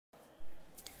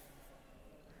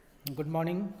Good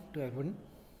morning to everyone.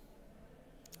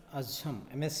 आज हम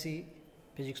MSc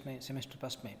physics में सेमेस्टर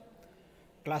फर्स्ट में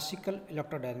क्लासिकल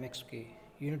इलेक्ट्रोडायनेमिक्स के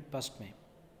यूनिट फर्स्ट में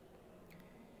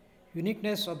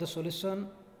uniqueness of the solution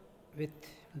with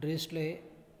ड्रिचले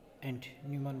and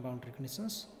Newman boundary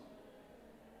conditions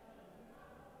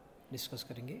discuss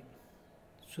करेंगे।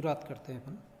 शुरुआत करते हैं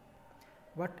अपन।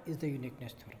 What is the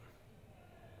uniqueness theorem?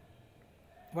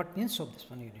 What means of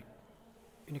this one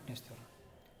uniqueness theorem?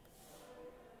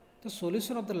 The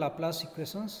solution of the Laplace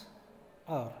equations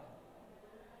or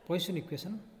Poisson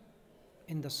equation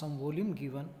in the some volume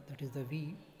given, that is the V,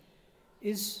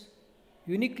 is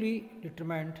uniquely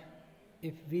determined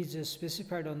if V is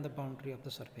specified on the boundary of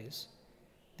the surface.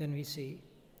 Then we say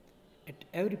at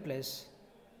every place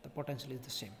the potential is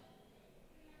the same.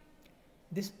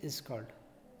 This is called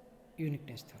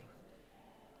uniqueness theorem.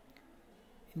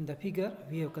 In the figure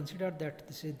we have considered that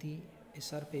this is the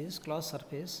surface, closed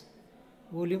surface.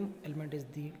 Volume element is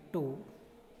the 2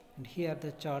 and here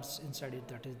the charge inside it,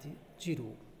 that is the 0.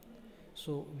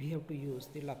 So we have to use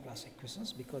the Laplace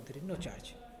equations because there is no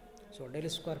charge. So del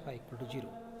square phi equal to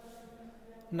 0.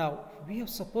 Now we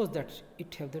have supposed that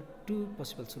it have the two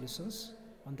possible solutions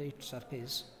on the its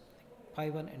surface, phi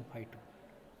 1 and phi 2.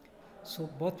 So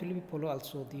both will be follow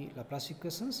also the Laplace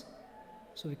equations.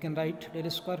 So we can write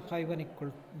del square phi 1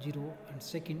 equal to 0 and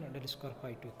second del square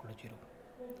phi 2 equal to 0.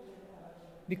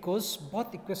 Because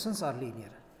both equations are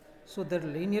linear, so the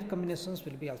linear combinations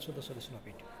will be also the solution of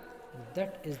it. And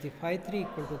that is the phi 3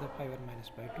 equal to the phi 1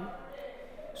 minus phi 2.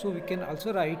 So we can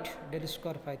also write del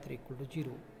square phi 3 equal to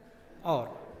 0 or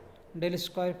del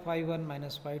square phi 1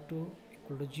 minus phi 2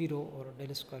 equal to 0 or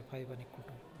del square phi 1 equal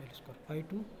to del square phi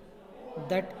 2.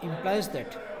 That implies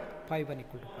that phi 1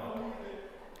 equal to phi 2.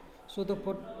 So the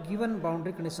given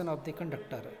boundary condition of the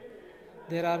conductor,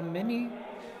 there are many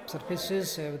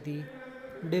surfaces have the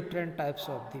different types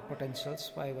of the potentials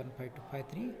phi 1, phi 2, phi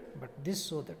 3, but this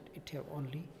so that it have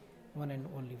only one and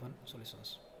only one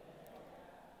solutions.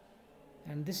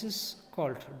 And this is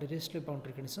called Dirichlet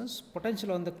boundary conditions.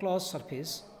 Potential on the closed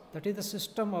surface, that is the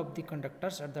system of the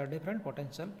conductors at the different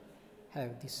potential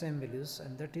have the same values,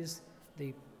 and that is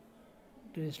the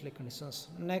Dirichlet conditions.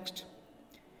 Next,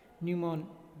 Neumann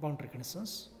boundary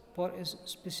conditions. For a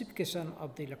specification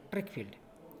of the electric field,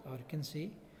 or you can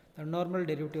see the normal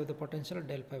derivative of the potential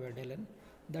del phi by del n,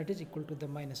 that is equal to the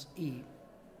minus E.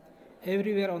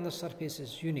 Everywhere on the surface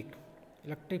is unique.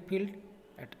 Electric field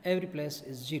at every place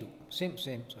is 0. Same.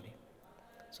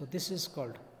 So this is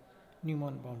called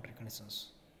Neumann boundary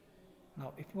conditions.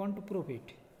 Now if you want to prove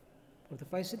it, for the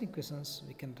Poisson equations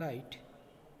we can write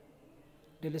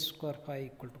del square phi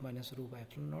equal to minus rho by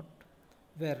epsilon naught,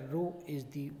 where rho is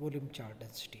the volume charge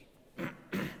density.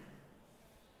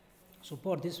 So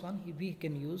for this one we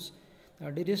can use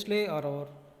Dirichlet or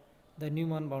the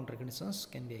Neumann boundary conditions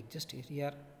can be exist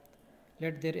here.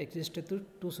 Let there exist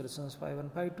two solutions phi 1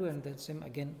 phi 2 and the same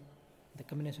again the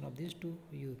combination of these two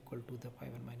u equal to the phi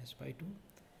 1 minus phi 2.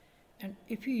 And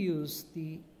if you use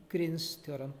the Green's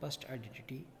theorem first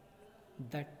identity,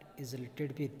 that is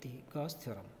related with the Gauss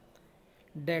theorem,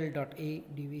 del dot A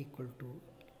dv equal to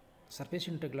surface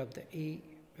integral of the A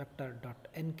vector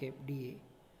dot n cap dA.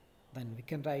 Then we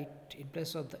can write in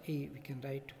place of the A we can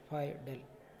write phi del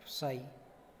psi.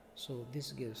 So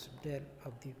this gives del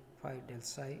of the phi del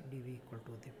psi dv equal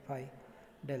to the phi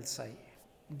del psi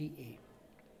dA.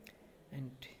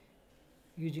 And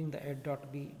using the A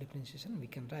dot B differentiation we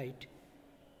can write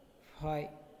phi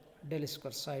del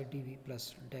square psi dv plus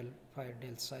del phi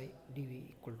del psi dv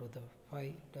equal to the phi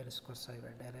del square psi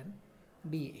by del n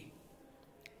dA.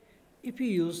 If you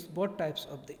use both types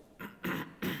of the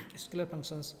scalar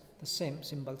functions, the same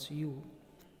symbols u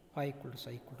phi equal to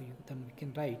psi equal to u, then we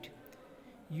can write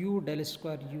u del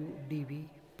square u dv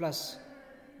plus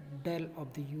del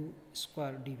of the u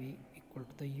square dv equal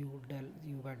to the u del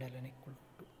u by del n equal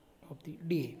to of the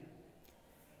dA.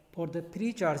 For the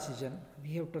free charge region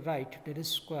we have to write del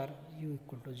square u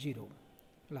equal to 0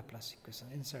 Laplace equation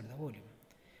inside the volume,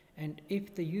 and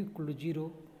if the u equal to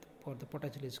 0 for the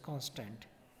potential is constant,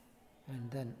 and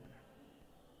then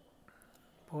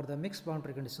for the mixed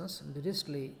boundary conditions,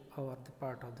 Dirichlet over the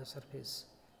part of the surface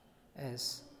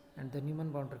S and the Neumann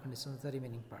boundary conditions the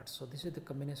remaining part. So this is the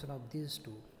combination of these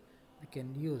two, we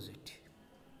can use it.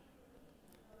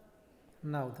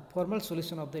 Now the formal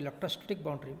solution of the electrostatic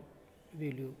boundary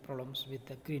value problems with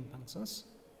the green functions.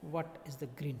 What is the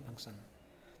green function?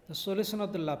 The solution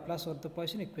of the Laplace or the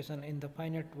Poisson equation in the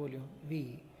finite volume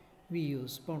V, we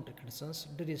use boundary conditions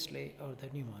Dirichlet or the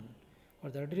Neumann. For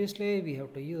the Dirichlet we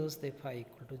have to use the phi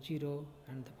equal to 0,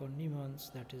 and for Neumann's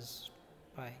that is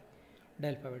phi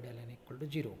del phi by del n equal to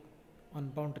 0 on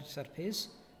boundary surface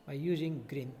By using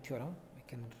Green theorem, we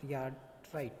can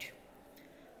write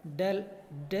del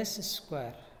dash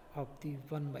square of the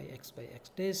 1 by x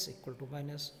dash equal to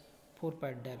minus 4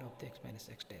 pi del of the x minus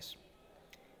x dash.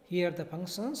 Here the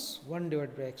functions 1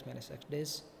 divided by x minus x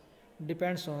dash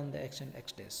depends on the x and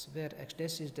x dash, where x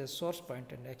dash is the source point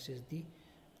and x is the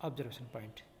observation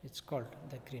point. It's called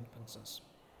the Green functions,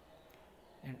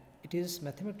 and it is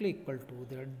mathematically equal to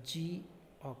the g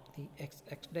of the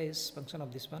x dash function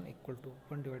of this one equal to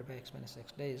 1 divided by x minus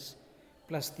x dash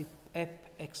plus the f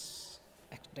x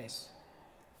dash.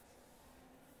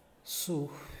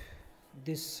 So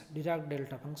this Dirac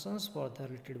delta functions for the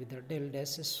related with the del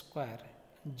dash square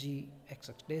g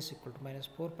x dash equal to minus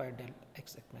 4 pi del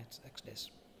x minus x dash.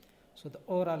 So the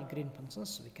overall Green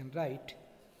functions we can write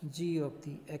g of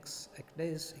the x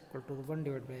dash equal to 1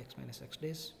 divided by x minus x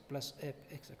dash plus f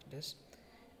x dash.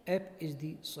 F is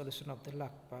the solution of the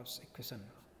Laplace equation.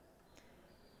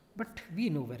 But we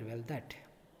know very well that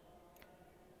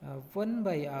 1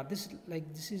 by r,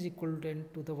 this is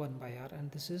equivalent to the 1 by r,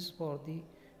 and this is for the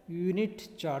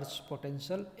unit charge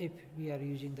potential if we are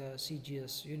using the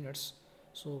CGS units.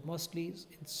 So mostly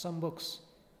in some books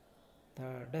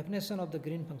the definition of the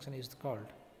Green function is called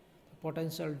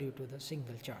potential due to the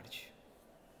single charge.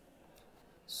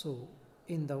 So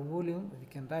in the volume we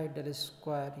can write del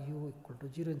square u equal to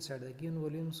 0 inside the given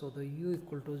volume. So the u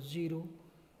equal to 0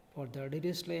 for the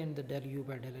Dirichlet and the del u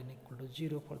by del n equal to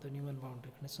 0 for the Neumann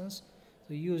boundary conditions.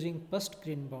 So using first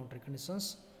Green boundary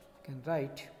conditions we can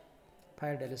write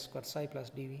phi del square psi plus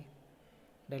dv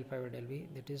del phi by del v,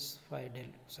 that is phi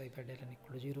del psi by del n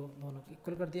equal to 0. दोनों को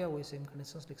equal कर दिया, वही same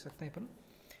conditions लिख सकते हैं अपन.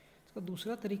 इसका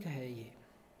दूसरा तरीका है ये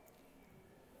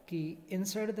कि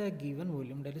inside the given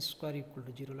volume del square equal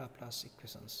to 0 Laplace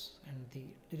equations and the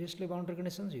Dirichlet boundary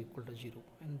conditions equal to 0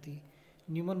 and the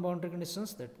Neumann boundary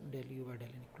conditions that del u by del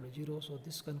n equal to 0. So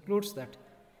this concludes that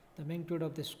the magnitude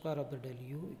of the square of the del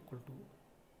u equal to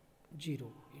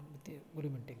 0 in the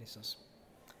volume integrations.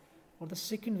 Or the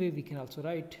second way we can also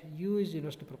write u is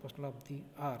inversely proportional of the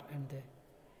r and the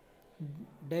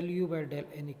del u by del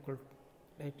n equal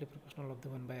directly proportional of the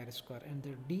 1 by r square and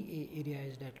the dA area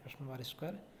is directly proportional to r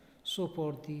square. So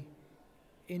for the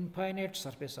infinite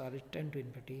surface r is 10 to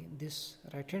infinity, this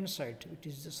right hand side, which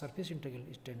is the surface integral,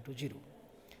 is 10 to 0.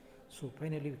 So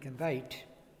finally we can write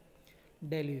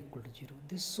del u equal to 0,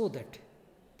 this so that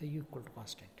the u equal to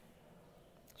constant.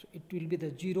 So it will be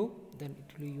the 0, then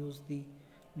it will use the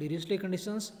Dirichlet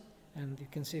conditions, and you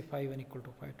can say phi 1 equal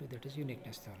to phi 2, that is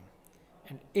uniqueness theorem.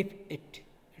 And if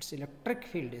its electric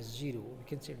field is 0, we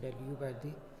can say del u by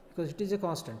the, because it is a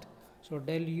constant, so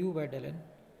del u by del n,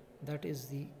 that is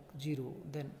the 0,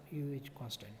 then u is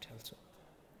constant also.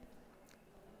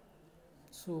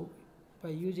 So by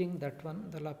using that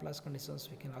one, the Laplace conditions,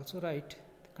 we can also write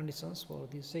the conditions for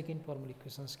the second formal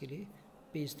equations के लिए.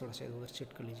 Page थोड़ा सा इधर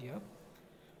set कर लीजिए आप.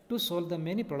 To solve the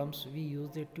many problems, we use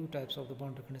the two types of the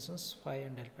boundary conditions, phi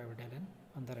and del phi by del n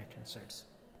on the right hand sides.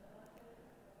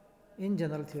 In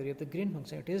general theory of the Green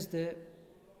function, it is the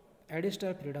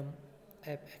additional freedom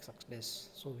f x dash.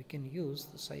 So we can use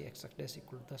the psi x dash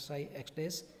equal to the psi x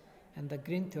dash, and the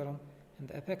Green theorem and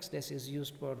the f x dash is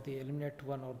used for the eliminate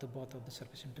one or the both of the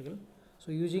surface integral.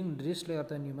 So using Dirichlet or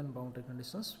the Neumann boundary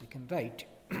conditions, we can write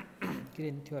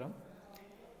Green theorem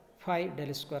phi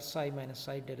del square psi minus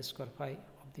psi del square phi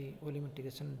of the volume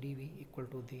integration dv equal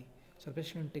to the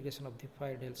surface integration of the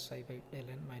phi del psi by del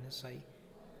n minus psi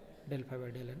del phi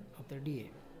by del n of the dA.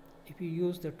 If you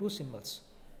use the two symbols,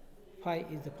 phi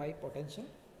is the phi potential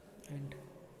and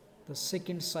the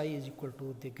second psi is equal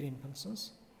to the Green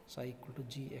functions, psi equal to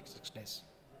g x dash.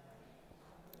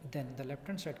 Then the left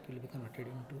hand side will be converted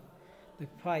into the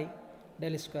phi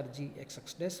del square g x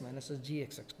dash minus g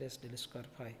x dash del square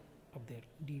phi of the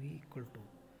dv equal to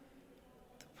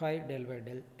the phi del by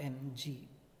del n g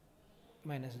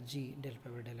minus g del phi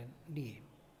by del n dA.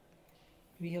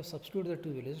 We have substituted the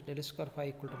two values, del square phi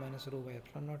equal to minus rho by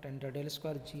epsilon naught and del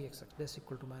square g x dash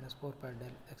equal to minus 4 pi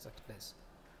del x dash.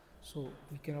 So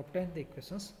we can obtain the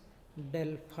equations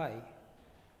del phi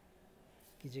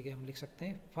की जगह हम लिख सकते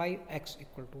हैं phi x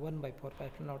equal to 1 by 4 pi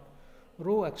epsilon naught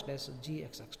rho x dash g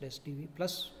x dash dv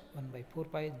plus 1 by 4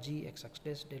 pi g x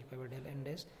dash del phi by del n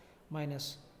dash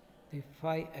minus the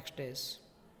phi x dash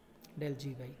del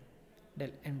g by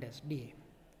del n dash dA.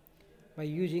 By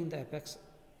using the f x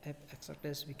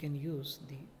dash, we can use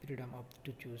the freedom of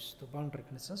to choose the boundary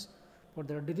conditions. For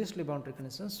the Dirichlet boundary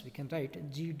conditions, we can write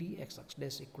g d x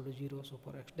dash equal to 0. So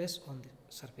for x dash on the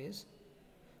surface,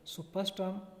 so first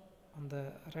term on the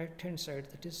right hand side,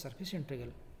 that is surface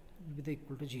integral, will be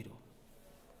equal to 0.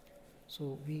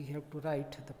 So we have to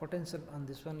write the potential on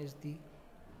this one is the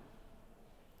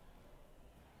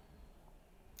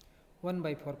 1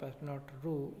 by 4 pi epsilon naught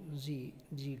rho g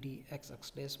g d x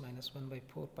x dash minus 1 by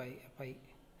 4 pi pi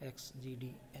x g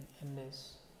d n n dash.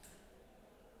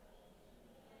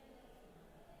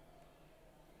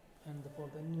 And for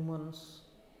the Neumanns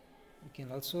we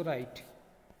can also write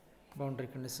boundary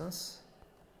conditions,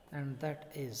 and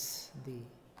that is the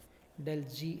del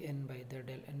g n by the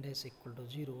del n dash equal to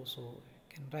 0. So you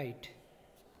can write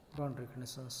boundary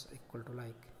conditions equal to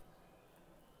like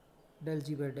del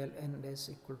g by del n dash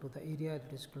equal to the area,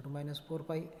 that is equal to minus 4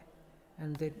 pi,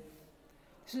 and then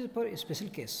this is for a special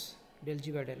case, del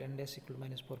g by del n dash equal to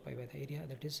minus 4 pi by the area,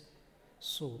 that is,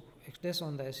 so x dash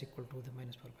on the s equal to the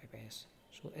minus 4 pi by s.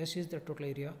 So s is the total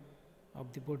area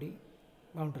of the body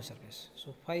boundary surface.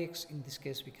 So phi x in this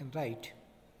case we can write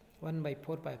 1 by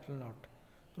 4 pi epsilon naught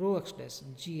rho x dash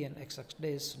g n x x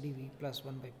dash dv plus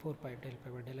 1 by 4 pi del pi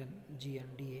by del n g n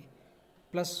dA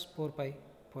plus 4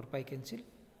 pi cancel,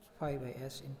 phi by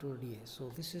s into dA.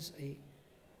 So this is a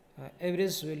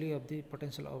average value of the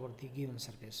potential over the given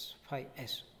surface, phi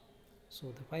s.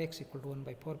 So the phi x equal to 1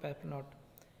 by 4 pi epsilon naught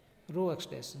rho x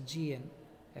dash g n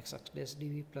x x dash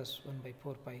dv plus 1 by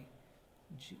 4 pi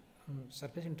g,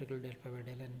 surface integral del pi by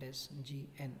del n dash g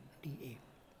n dA.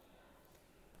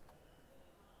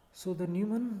 So the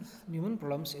Neumann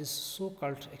problems is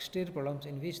so-called exterior problems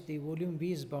in which the volume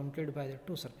V is bounded by the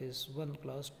two surfaces, one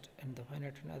closed and the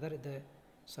finite, and other the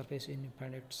surface in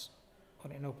infinite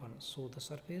or in open. So the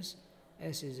surface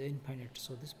S is infinite.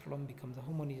 So this problem becomes the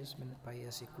homogeneous when pi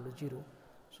s equal to 0.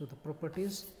 So the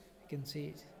properties you can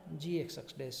say g x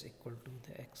x dash equal to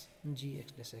the x g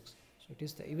x dash x. So it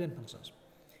is the even functions.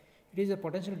 It is a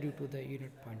potential due to the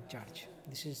unit point charge.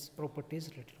 This is properties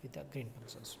related with the green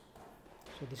functions.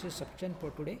 So this is sufficient for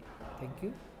today. Thank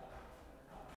you.